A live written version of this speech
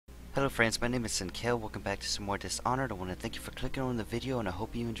Hello friends, my name is Sinkel. Welcome back to some more Dishonored. I want to thank you for clicking on the video and I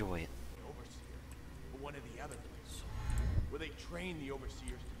hope you enjoy it. Overseer, but one of the other places, where they train the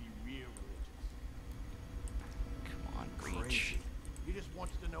overseers to be real religious. Come on, reach. Crazy. He just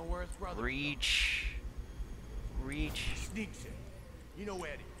wants to know where his brother Reach. Reach. sneaks in. You know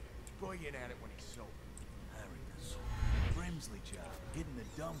Eddie. Brilliant at it when he's sober. Harry's Brimsley job, hitting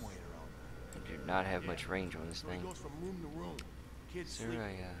the dumbwaiter all night. I do not have much range on this So he thing. goes from room to room. Kids Is there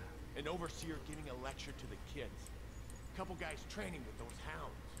sleeping. a, An overseer giving a lecture to the kids. Couple guys training with those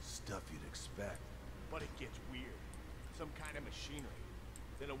hounds. Stuff you'd expect. But it gets weird. Some kind of machinery.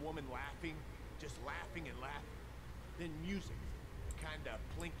 Then a woman laughing, just laughing and laughing. Then music. A kind of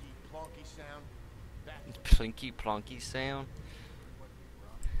plinky, plonky sound. That's plinky plonky sound?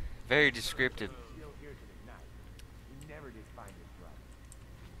 Very descriptive. still here to the night. We never did find his brother.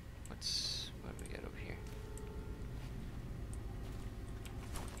 What do we got over here?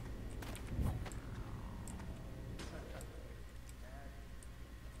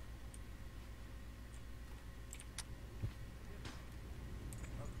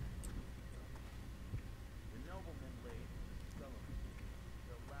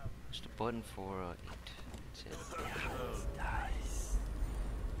 Just a button for eat. That's it.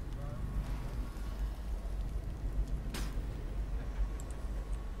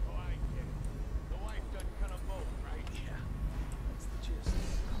 Oh, I get it. The wife doesn't cut them both, right? Yeah, that's the gist.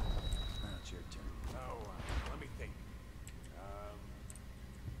 Now it's your turn. Oh, let me think.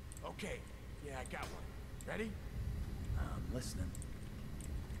 Okay. Yeah, I got one. Ready? I'm listening.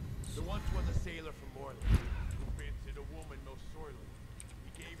 There once was a sailor from Moreland who fancied a woman most sorely.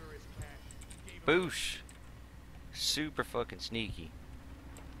 He gave her his cash. He gave her Boosh! Super fucking sneaky.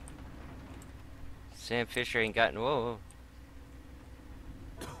 Sam Fisher ain't gotten whoa.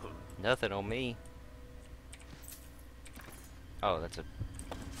 Nothing on me. Oh, that's a.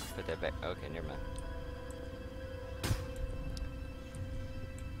 Put that back. Okay, never mind.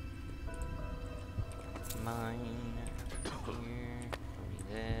 Mine. Here. Give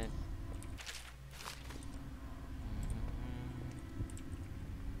me that.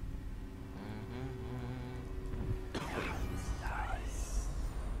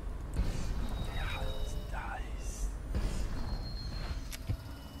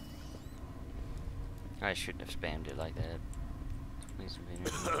 I shouldn't have spammed it like that. Waste of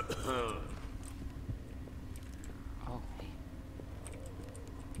energy. Oh, hey.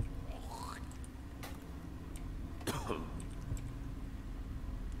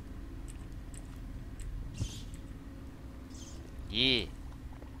 Yeah.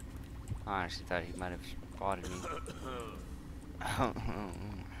 I honestly thought he might have spotted me.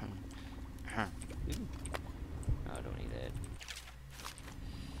 No, I don't need that.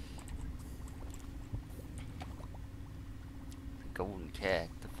 Golden cat,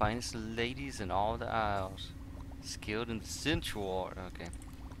 the finest ladies in all the isles, skilled in the sensual art. Okay.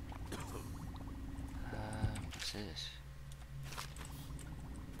 What's this?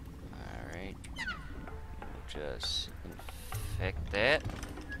 All right. Just infect that.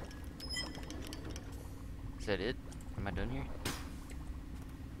 Is that it? Am I done here?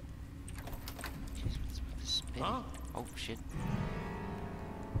 Jeez, what's with the spinning? Huh? Oh shit.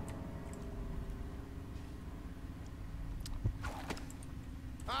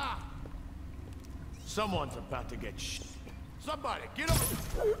 Ah! Someone's about to get Somebody, get up!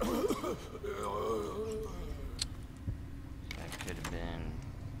 That could have been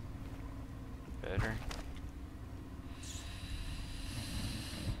better.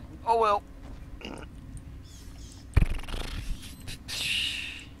 Oh well.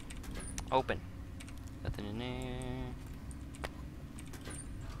 Open. Nothing in there.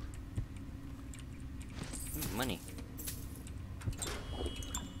 Ooh, money.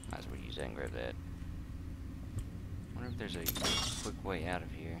 Might as well use that and grab that. Wonder if there's a quick way out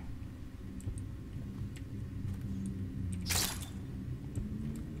of here.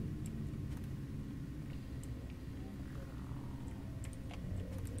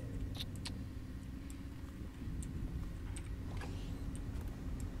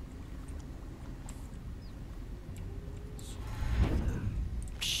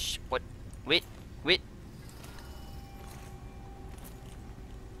 Shh, what? Wait, wait.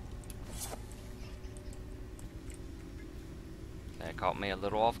 That caught me a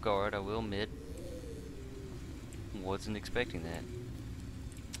little off guard, I will admit. Wasn't expecting that.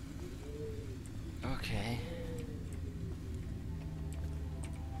 Okay.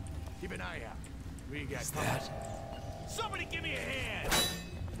 Keep an eye out. We got that? Somebody give me a hand!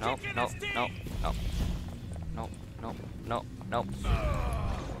 No, Kick in no, his teeth! no, no. No, no, no, no.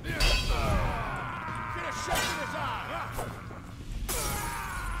 Get a shot in his eye, huh?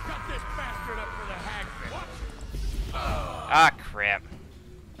 Got Ah, crap.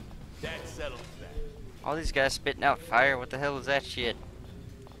 That settles that. All these guys spitting out fire. What the hell is that shit?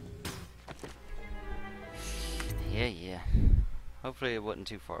 Yeah, yeah. Hopefully it wasn't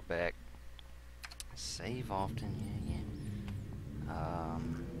too far back. Save often, yeah, yeah.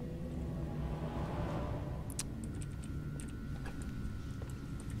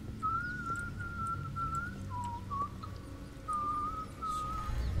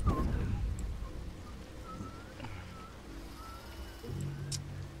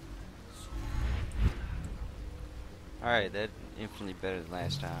 Alright, that infinitely better than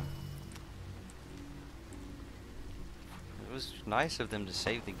last time. It was nice of them to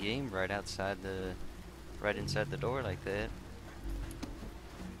save the game right inside the door like that.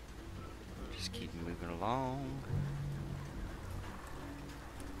 Just keep moving along.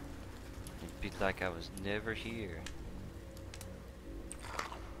 It'd be like I was never here.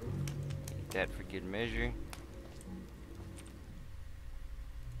 Eat that for good measure.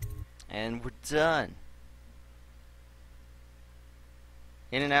 And we're done.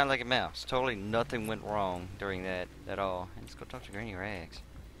 In and out like a mouse. Totally nothing went wrong during that at all. And let's go talk to Granny Rags.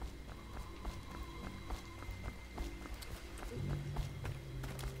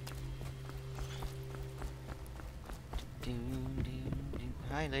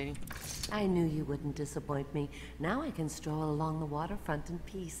 Hi, lady. I knew you wouldn't disappoint me. Now I can stroll along the waterfront in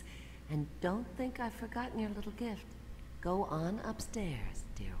peace. And don't think I've forgotten your little gift. Go on upstairs,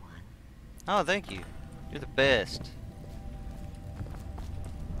 dear one. Oh, thank you. You're the best.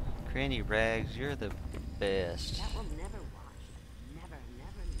 Granny Rags, you're the best. That will never wash. Never,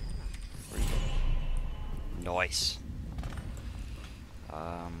 never, never. Nice.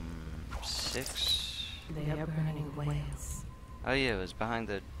 6. They are burning whales. Oh yeah, it was behind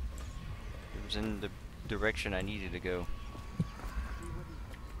the... It was in the direction I needed to go.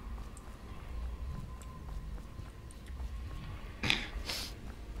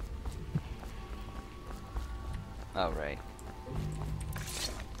 Alright.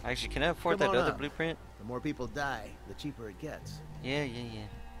 Actually, can I afford Come that on other up. blueprint? The more people die, the cheaper it gets. Yeah, yeah,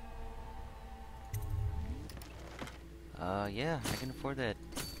 yeah. Yeah, I can afford that.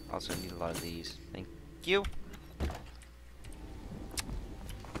 Also need a lot of these. Thank you.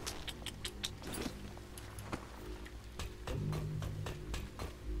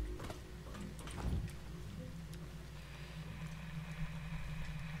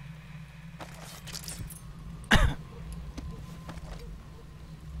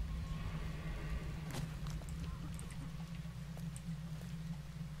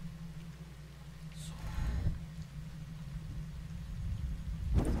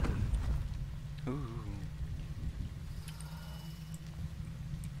 Ooh.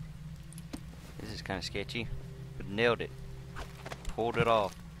 This is kind of sketchy, but nailed it. Pulled it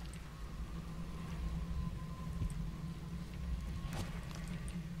off.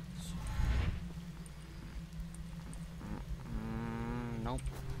 Nope.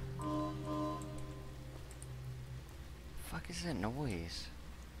 Fuck is that noise?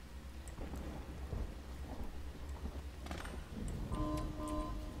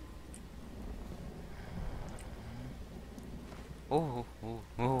 Oh, oh,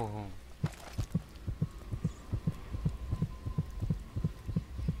 oh.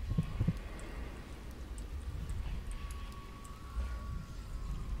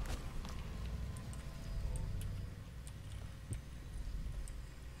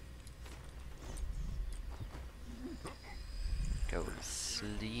 Go to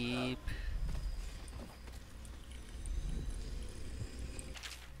sleep.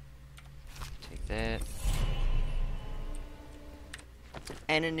 Take that.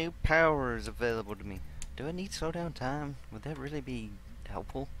 And a new power is available to me. Do I need slowdown time? Would that really be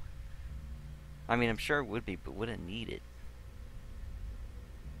helpful? I mean, I'm sure it would be, but would I need it?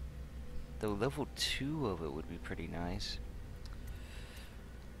 Though level 2 of it would be pretty nice.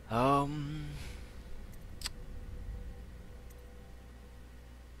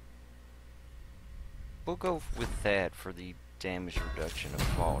 We'll go with that for the damage reduction of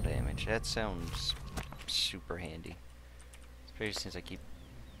fall damage. That sounds super handy. Especially since I keep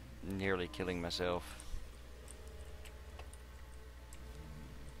nearly killing myself.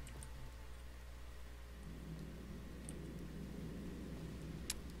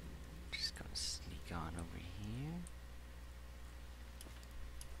 Just gonna sneak on over here.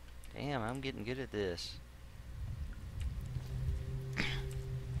 Damn, I'm getting good at this.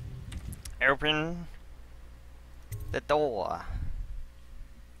 Open the door.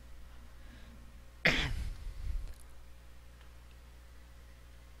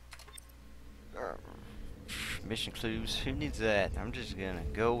 mission clues. Who needs that? I'm just gonna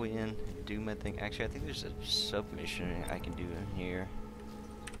go in and do my thing. Actually, I think there's a submission I can do in here.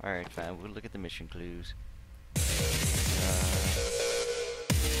 Alright, fine. We'll look at the mission clues.